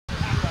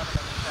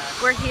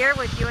We're here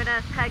with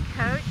UNF head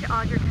coach,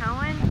 Audra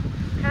Cohen.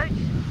 Coach,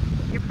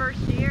 your first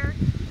year,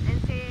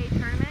 NCAA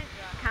tournament,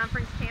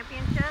 conference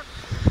championship.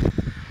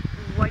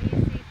 What do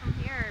you see from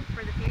here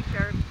for the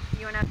future of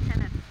UNF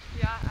tennis?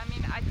 Yeah, I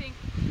mean,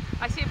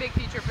 I see a big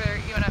future for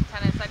UNF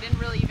tennis. I didn't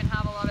really even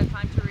have a lot of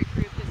time to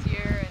recruit this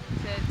year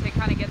and to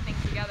kind of get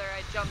things together.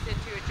 I jumped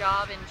into a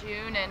job in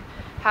June and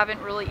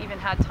haven't really even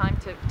had time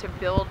to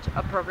build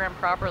a program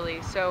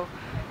properly. So,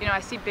 you know, I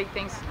see big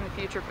things in the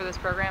future for this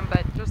program,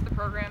 but just the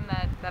program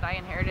that I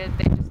inherited,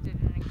 they just did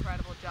an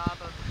incredible job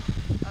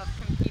of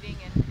competing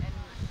and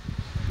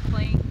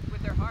playing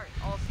with their heart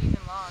all season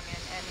long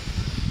and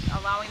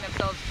allowing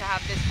themselves to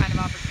have this kind of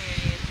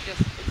opportunity.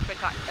 It's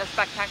a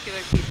spectacular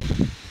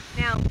season.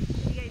 Now,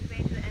 you guys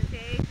made to the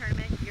NCAA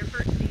tournament your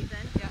first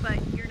season, yeah.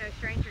 But you're no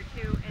stranger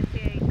to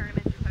NCAA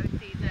tournaments your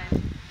postseason,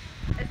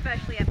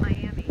 especially at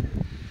Miami.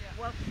 Yeah.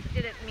 What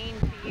did it mean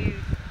to you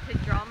to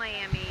draw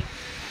Miami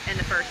in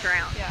the first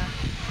round? Yeah,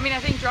 I mean, I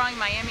think drawing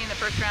Miami in the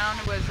first round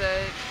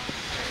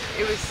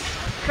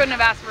couldn't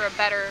have asked for a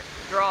better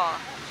draw.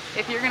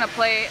 If you're gonna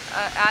play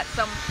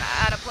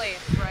at a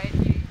place, right?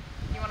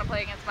 You want to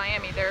play against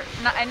Miami.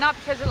 Not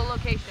because of the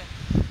location,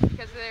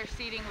 because of their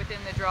seeding within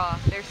the draw.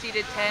 They're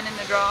seeded 10 in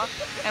the draw,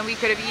 and we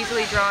could have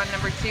easily drawn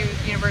number 2,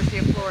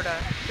 University of Florida,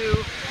 who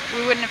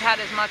we wouldn't have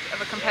had as much of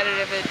a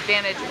competitive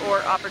advantage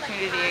or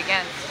opportunity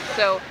against.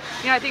 So,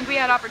 you know, I think we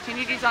had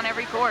opportunities on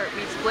every court.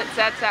 We split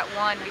sets at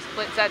 1, we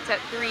split sets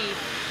at 3,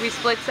 we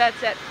split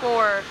sets at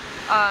 4.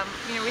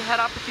 You know, we had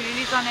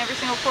opportunities on every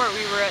single court.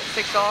 We were at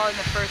 6-all in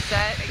the first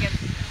set at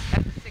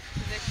the 6th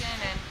position,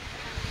 and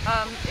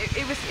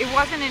it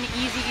wasn't an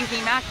easy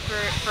match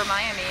for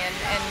Miami. And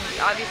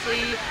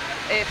obviously,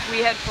 if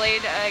we had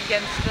played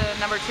against the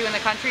number 2 in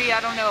the country, I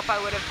don't know if I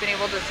would have been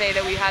able to say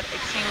that we had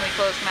extremely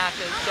close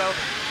matches. So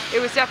it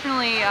was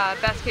definitely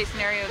best case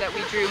scenario that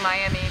we drew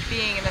Miami,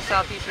 being in the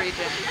Southeast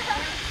region.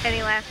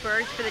 Any last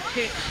words for the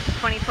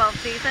 2012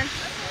 season?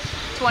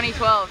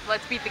 2012,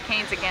 let's beat the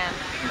Canes again.